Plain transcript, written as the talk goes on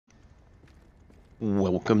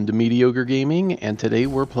Welcome to Mediocre Gaming, and today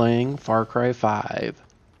we're playing Far Cry 5.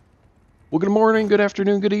 Well, good morning, good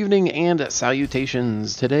afternoon, good evening, and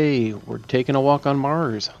salutations. Today we're taking a walk on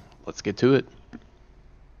Mars. Let's get to it.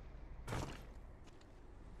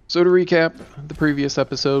 So to recap the previous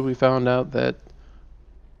episode, we found out that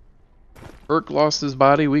Urk lost his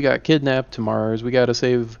body, we got kidnapped to Mars, we gotta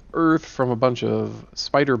save Earth from a bunch of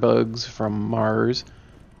spider bugs from Mars,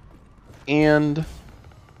 and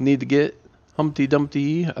need to get Humpty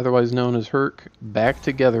Dumpty, otherwise known as Herc, back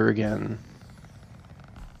together again.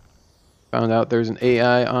 Found out there's an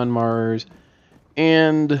AI on Mars,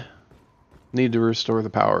 and need to restore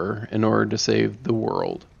the power in order to save the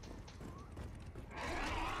world.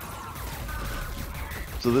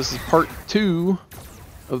 So this is part 2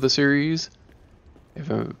 of the series. If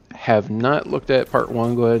you have not looked at part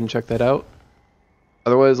 1, go ahead and check that out.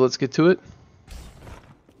 Otherwise, let's get to it.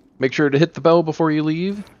 Make sure to hit the bell before you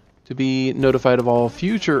leave to be notified of all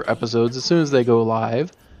future episodes as soon as they go live.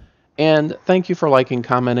 And thank you for liking,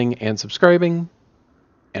 commenting, and subscribing.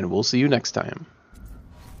 And we'll see you next time.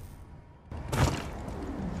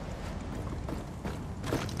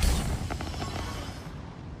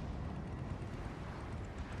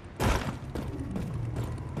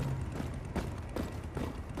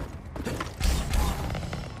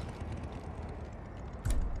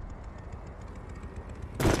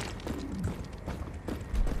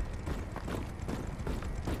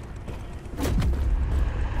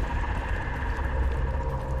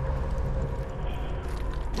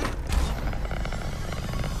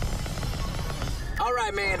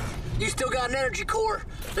 Alright, man. You still got an energy core?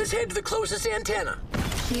 Let's head to the closest antenna.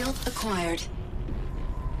 Shield acquired.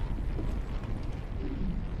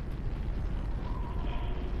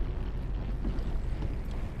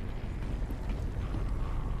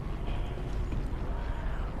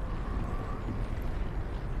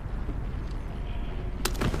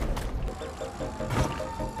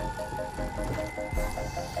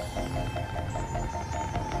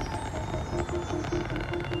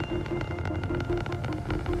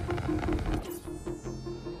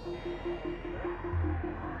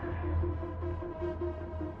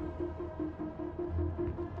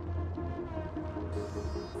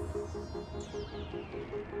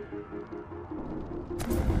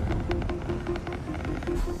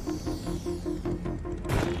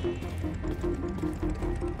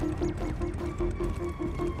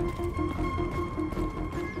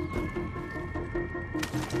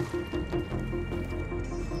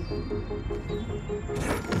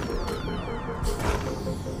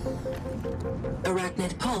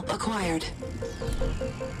 Arachnid pulp acquired.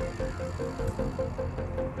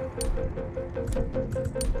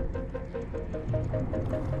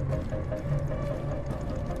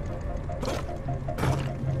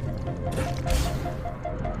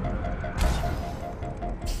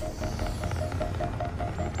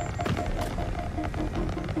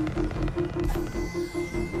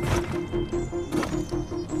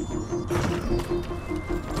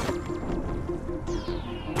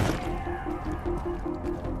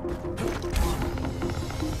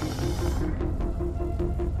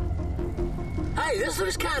 Hey, this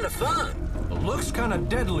looks kind of fun. It looks kind of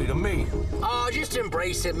deadly to me. Oh, just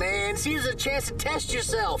embrace it, man. See it as a chance to test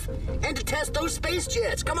yourself. And to test those space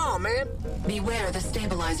jets. Come on, man. Beware the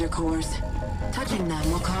stabilizer cores. Touching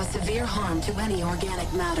them will cause severe harm to any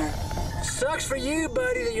organic matter. Sucks for you,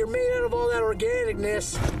 buddy, that you're made out of all that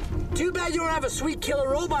organicness. Too bad you don't have a sweet killer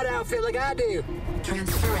robot outfit like I do.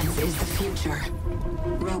 Transference is the future.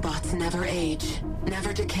 Robots never age,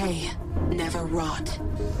 never decay, never rot.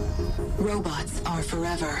 Robots are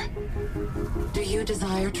forever. Do you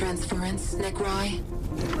desire transference, Necrai?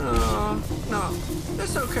 No.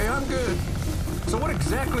 It's okay, I'm good. So what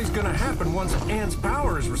exactly is gonna happen once Anne's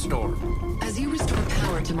power is restored? As you restore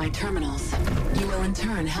power to my terminals, you will in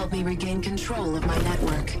turn help me regain control of my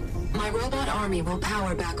network. My robot army will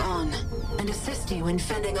power back on, and assist you in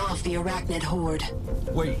fending off the Arachnid horde.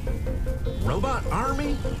 Wait, robot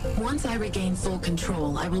army? Once I regain full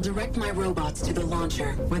control, I will direct my robots to the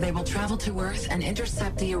launcher, where they will travel to Earth and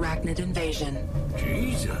intercept the Arachnid invasion.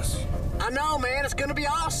 Jesus. I know, man. It's gonna be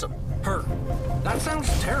awesome. Her. That sounds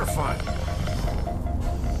terrifying.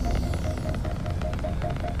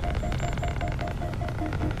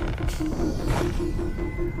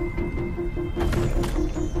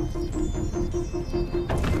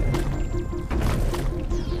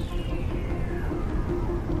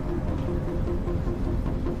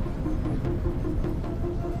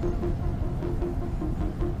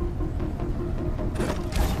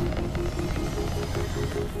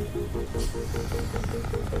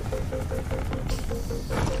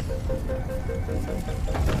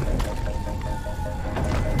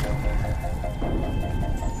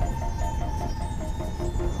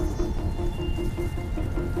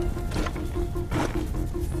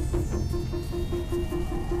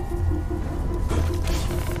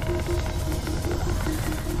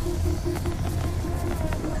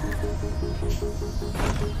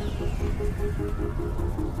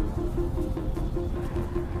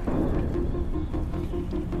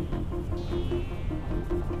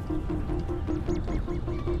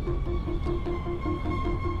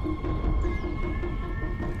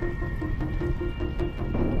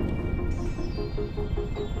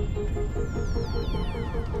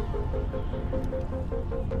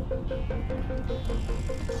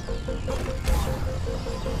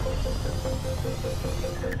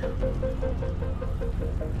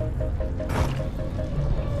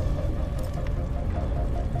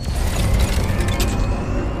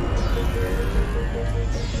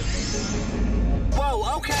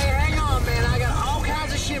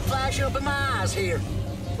 flashing up in my eyes here.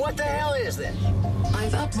 What the hell is this?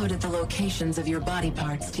 I've uploaded the locations of your body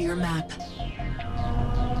parts to your map.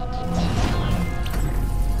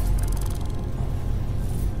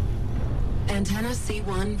 Antenna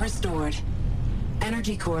C1 restored.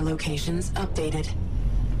 Energy core locations updated.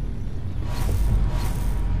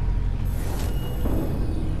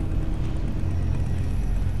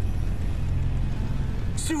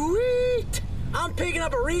 Sweet! I'm picking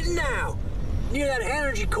up a reading now. Near that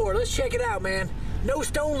energy core, let's check it out, man. No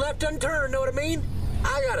stone left unturned, know what I mean?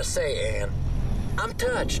 I gotta say, Ann, I'm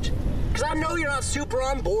touched. Because I know you're not super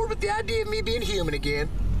on board with the idea of me being human again.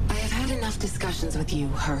 I have had enough discussions with you,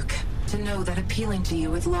 Herc, to know that appealing to you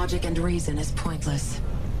with logic and reason is pointless.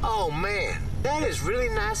 Oh, man, that is really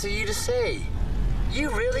nice of you to say.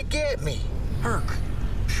 You really get me. Herc,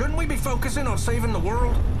 shouldn't we be focusing on saving the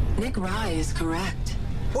world? Nick Rye is correct.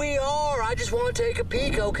 We are. I just want to take a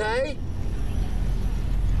peek, okay?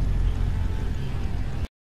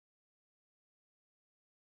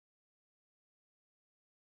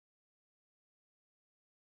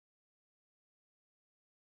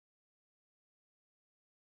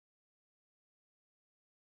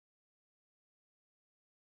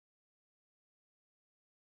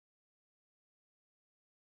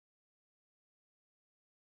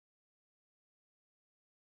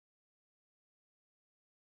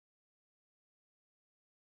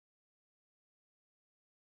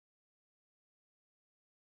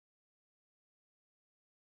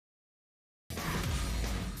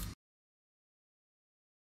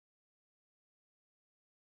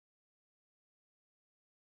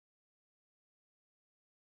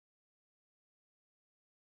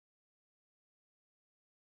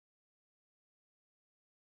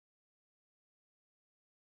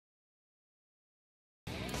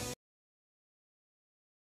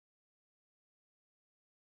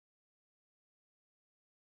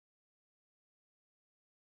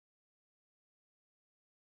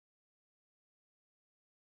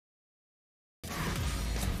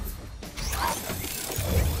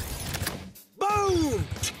 Boom!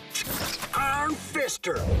 Iron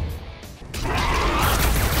Fister!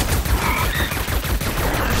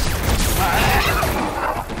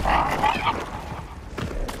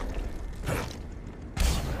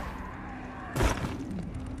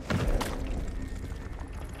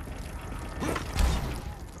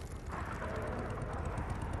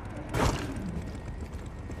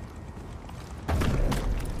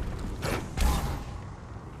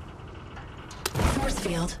 Force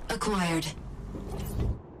field acquired.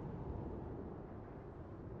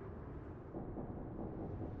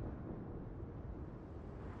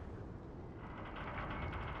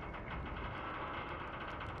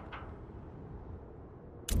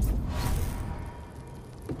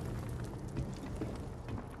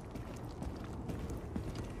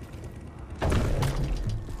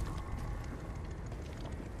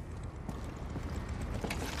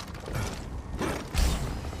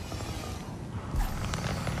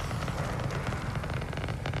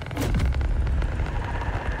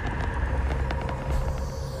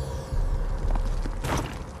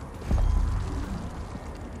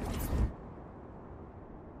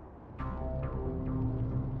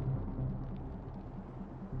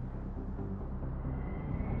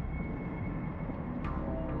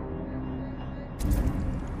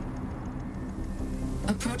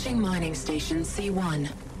 Approaching mining station C1.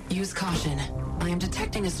 Use caution. I am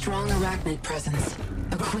detecting a strong arachnid presence.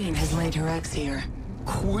 A queen has laid her eggs here.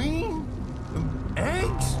 Queen?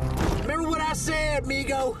 Eggs? Remember what I said,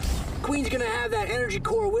 Migo? Queen's gonna have that energy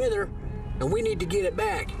core with her, and we need to get it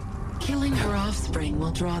back. Killing her offspring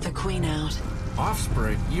will draw the queen out.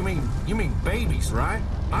 Offspring? You mean babies, right?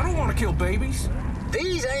 I don't want to kill babies.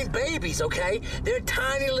 These ain't babies, okay? They're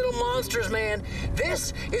tiny little monsters, man.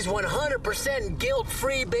 This is 100%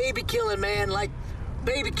 guilt-free baby killing, man, like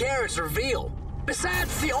baby carrots or veal. Besides,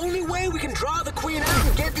 it's the only way we can draw the queen out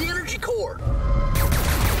and get the energy core.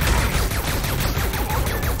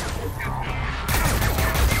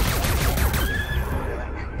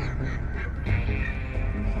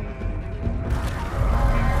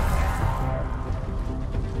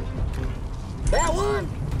 That one?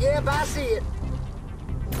 Yep, I see it.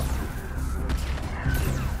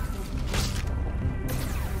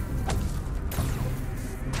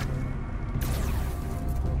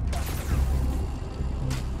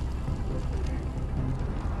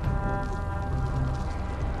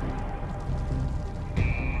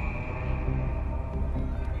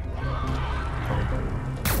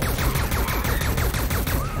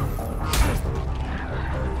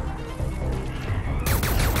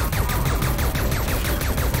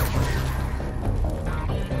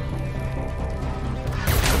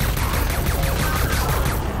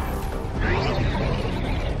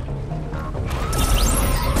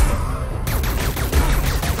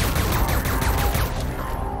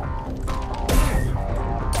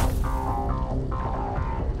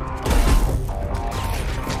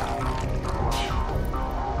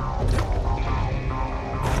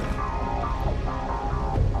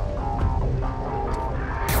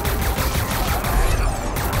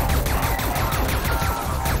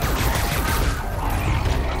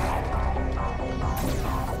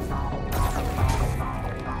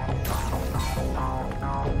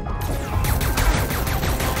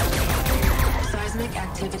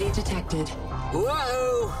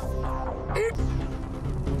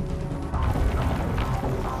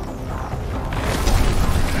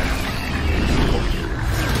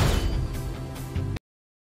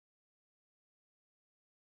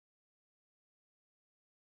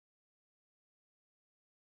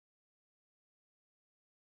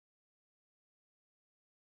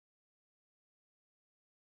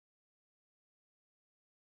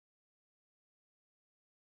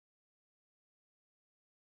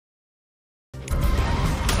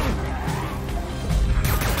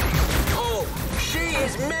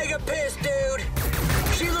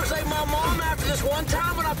 this one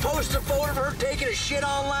time when I posted a photo of her taking a shit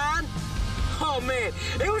online? Oh, man,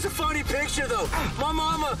 it was a funny picture, though. My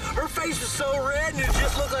mama, her face was so red, and it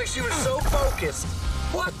just looked like she was so focused.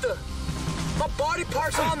 What the? My body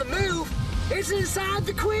part's on the move. It's inside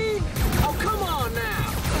the queen. Oh, come on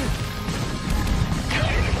now.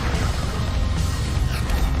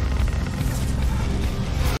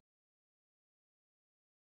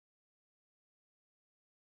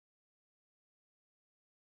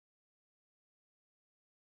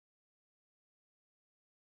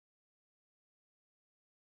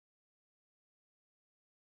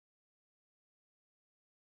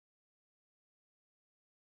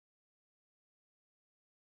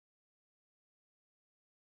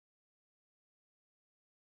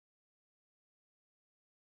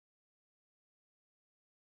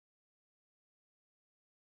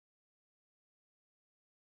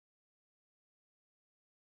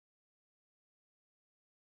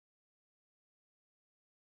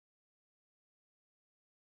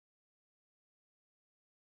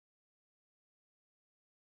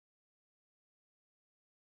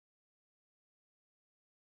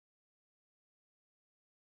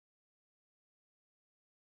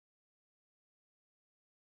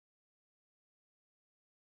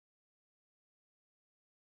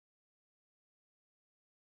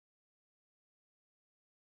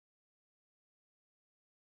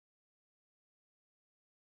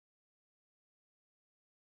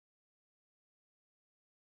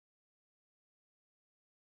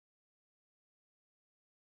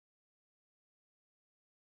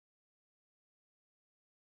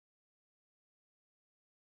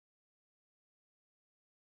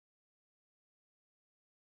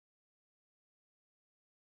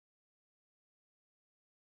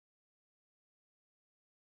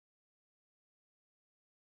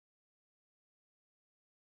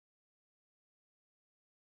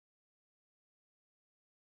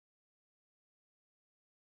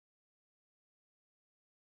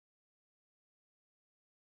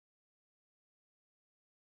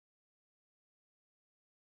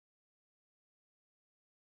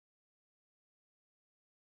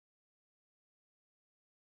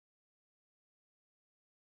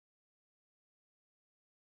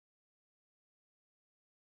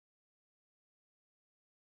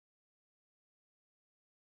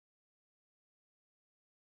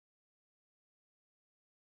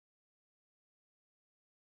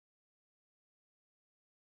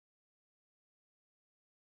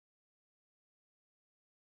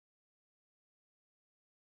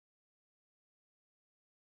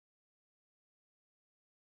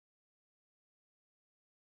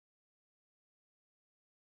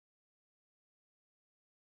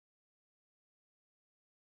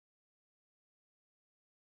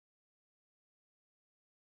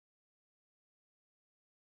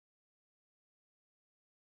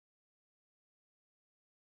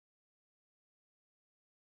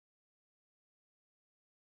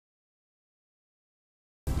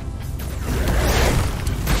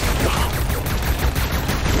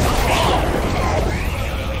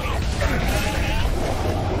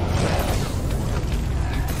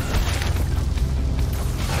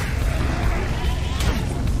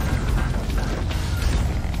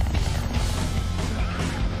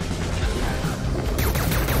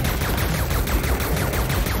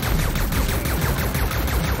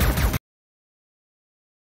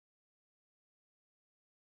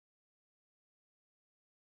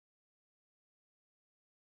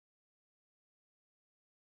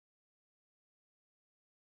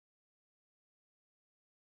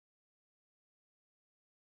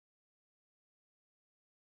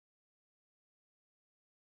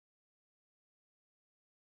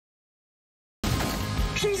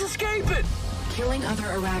 She's escaping! Killing other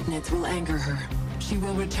arachnids will anger her. She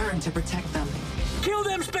will return to protect them. Kill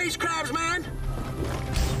them space crabs, man!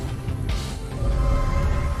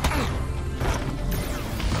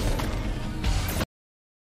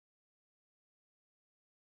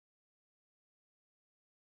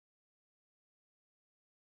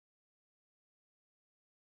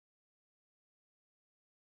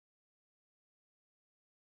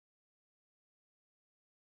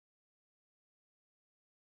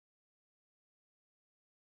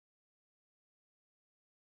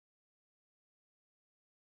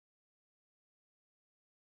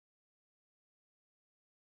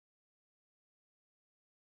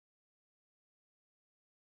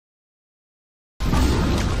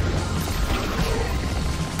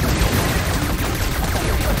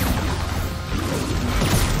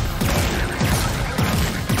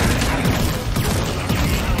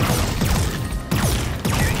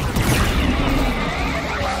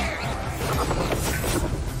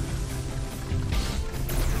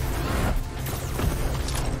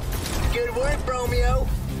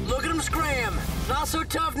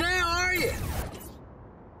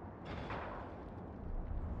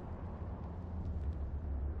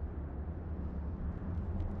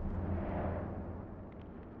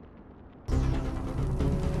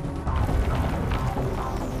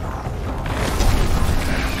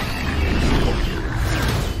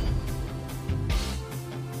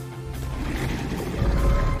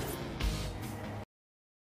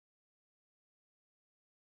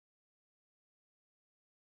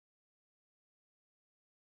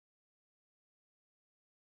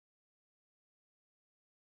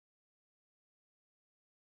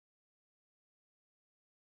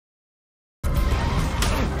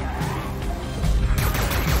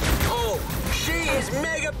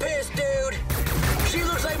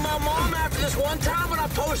 this one time when I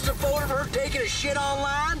posted a photo of her taking a shit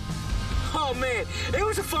online? Oh man, it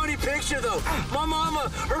was a funny picture though. My mama,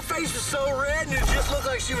 her face was so red and it just looked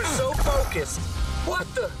like she was so focused. What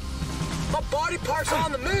the? My body part's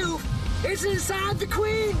on the move? It's inside the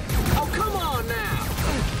queen? Oh, come on now.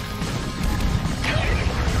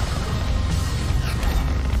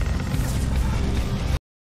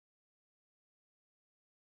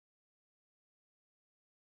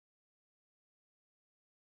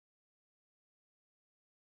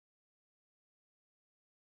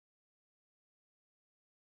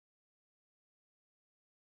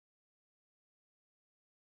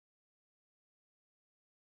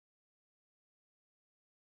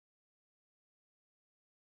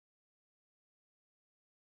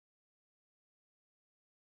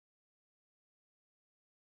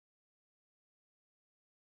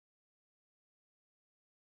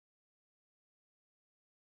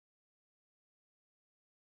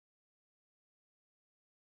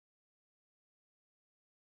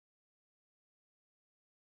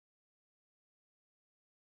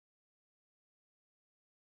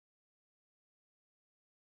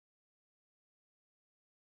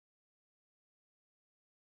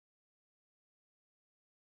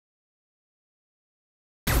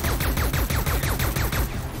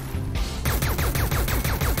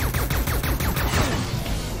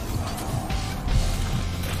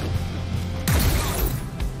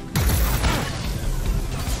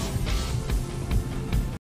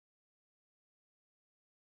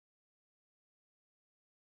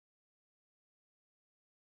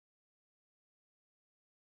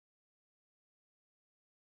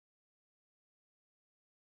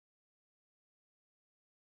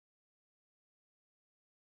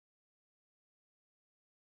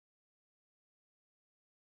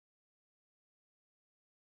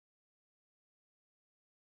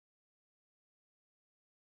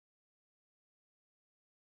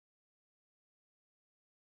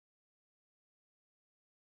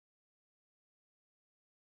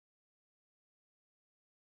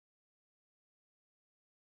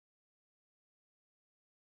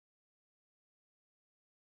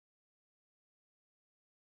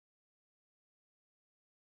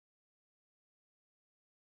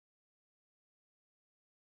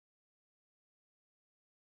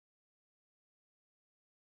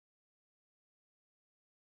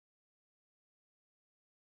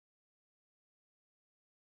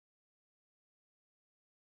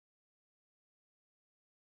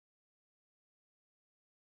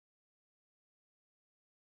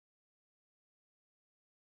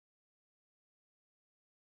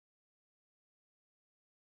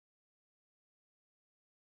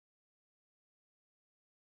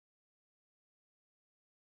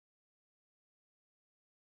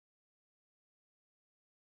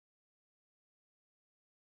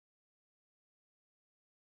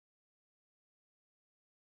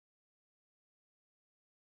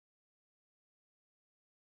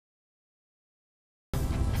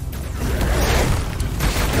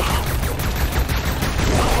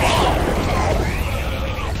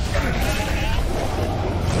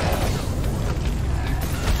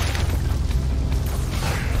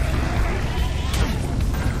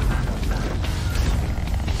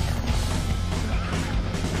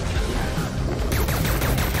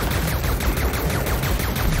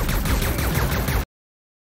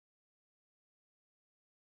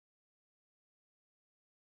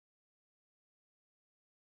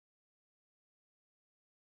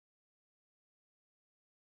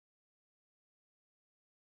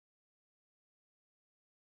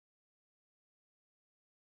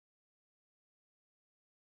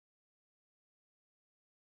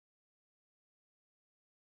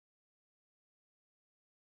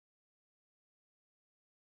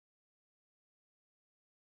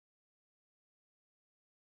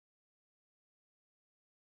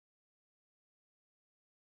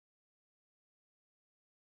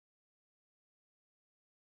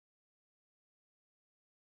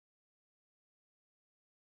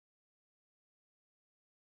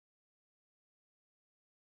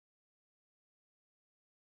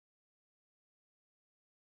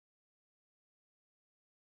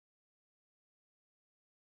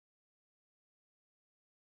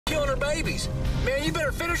 Killing her babies. Man, you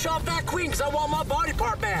better finish off that queen because I want my body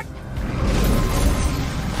part back.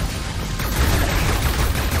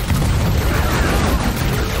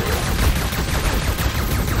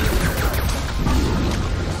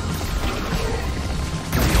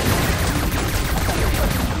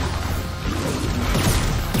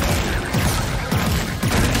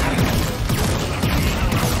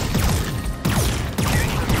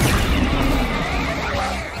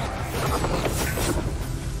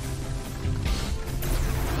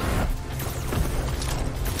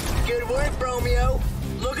 Romeo.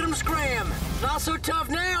 Look at him scram. Not so tough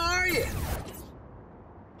now, are you?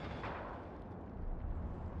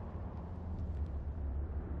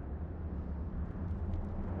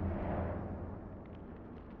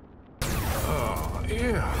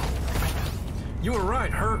 Yeah. You were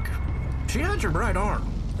right, Herc. She had your right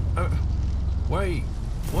arm. Wait,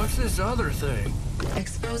 what's this other thing?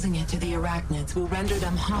 Exposing it to the arachnids will render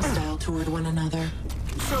them hostile toward one another.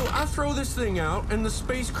 So I throw this thing out and the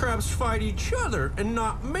space crabs fight each other and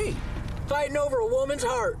not me. Fighting over a woman's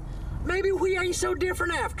heart. Maybe we ain't so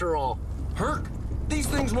different after all. Herc, these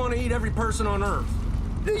things want to eat every person on Earth.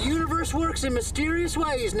 The universe works in mysterious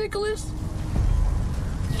ways, Nicholas.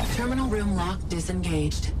 Terminal room lock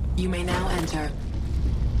disengaged. You may now enter.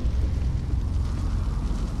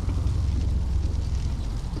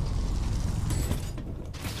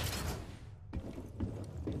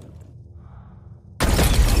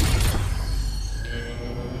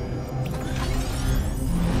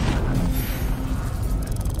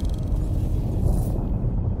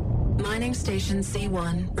 Mining station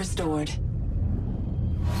C1 restored.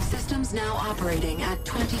 Systems now operating at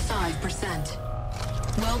 25%.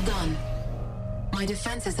 Well done. My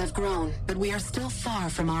defenses have grown, but we are still far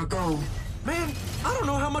from our goal. Man, I don't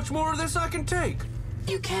know how much more of this I can take.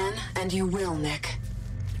 You can, and you will, Nick.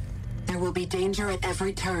 There will be danger at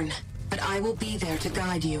every turn, but I will be there to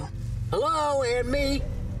guide you. Hello, and me.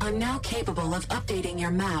 I'm now capable of updating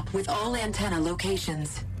your map with all antenna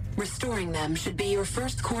locations. Restoring them should be your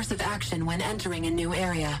first course of action when entering a new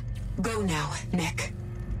area. Go now, Nick.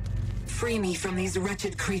 Free me from these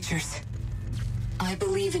wretched creatures. I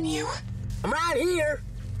believe in you. I'm right here.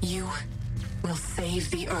 You will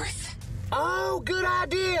save the Earth. Oh, good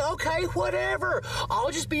idea. Okay, whatever.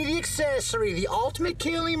 I'll just be the accessory, the ultimate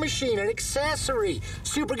killing machine, an accessory.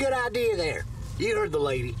 Super good idea there. You heard the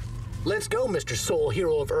lady. Let's go, Mr. Soul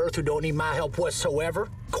Hero of Earth who don't need my help whatsoever.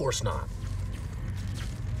 Of course not.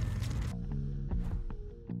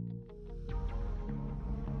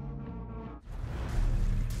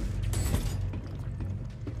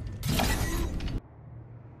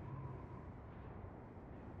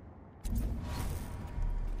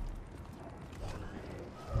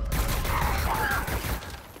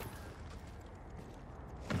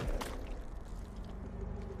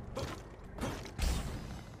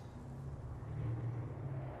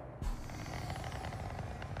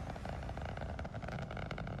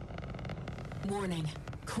 Warning.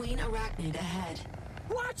 Queen Arachnid ahead.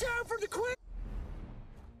 Watch out for the queen!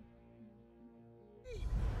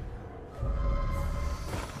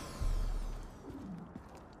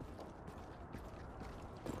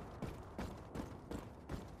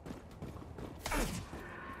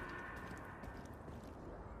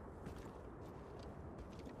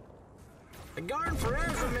 The Garden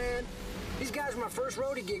Forever, man. These guys were my first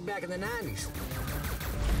roadie gig back in the 90s.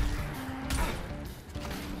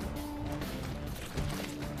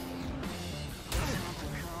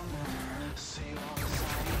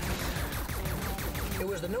 It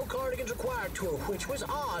was the no cardigans required tour, which was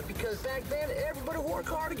odd because back then everybody wore a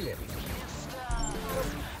cardigan.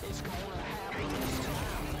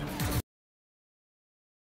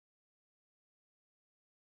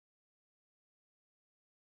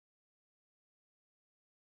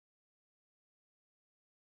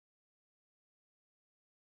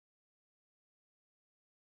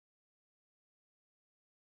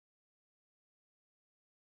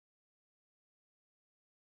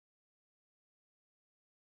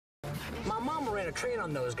 My mama ran a train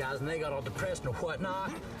on those guys and they got all depressed and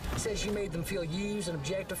whatnot. Says she made them feel used and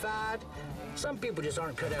objectified. Some people just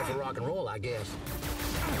aren't cut out for rock and roll, I guess.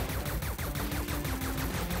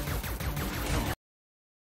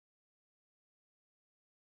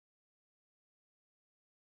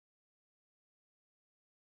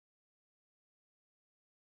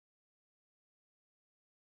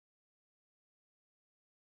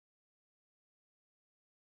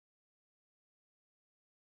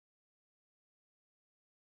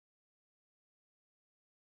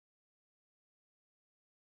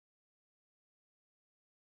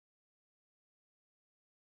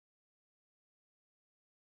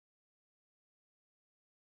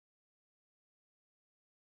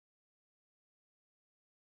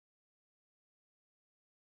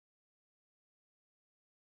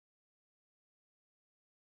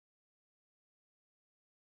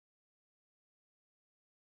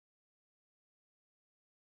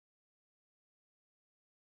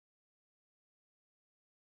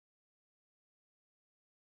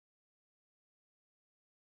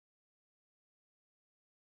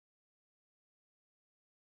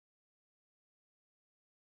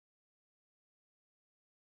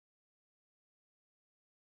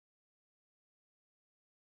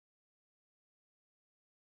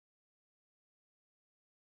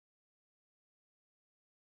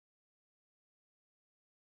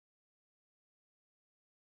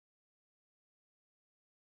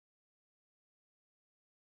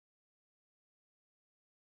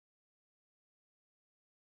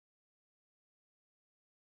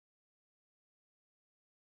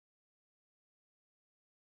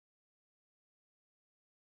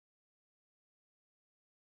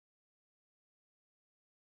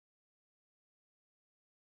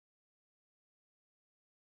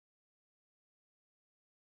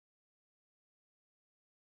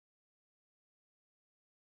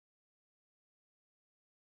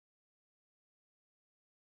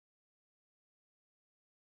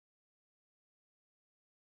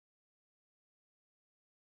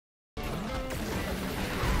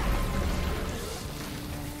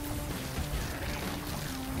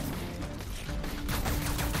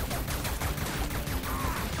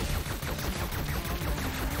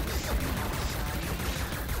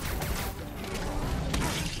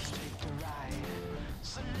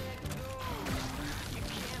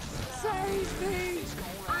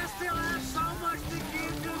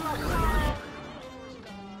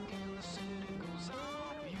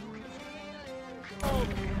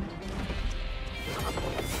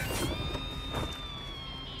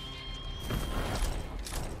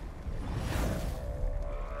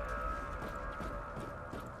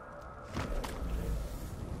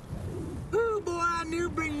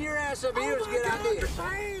 ass over here is a good idea.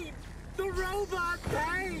 Pain! The robot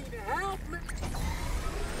pain! Help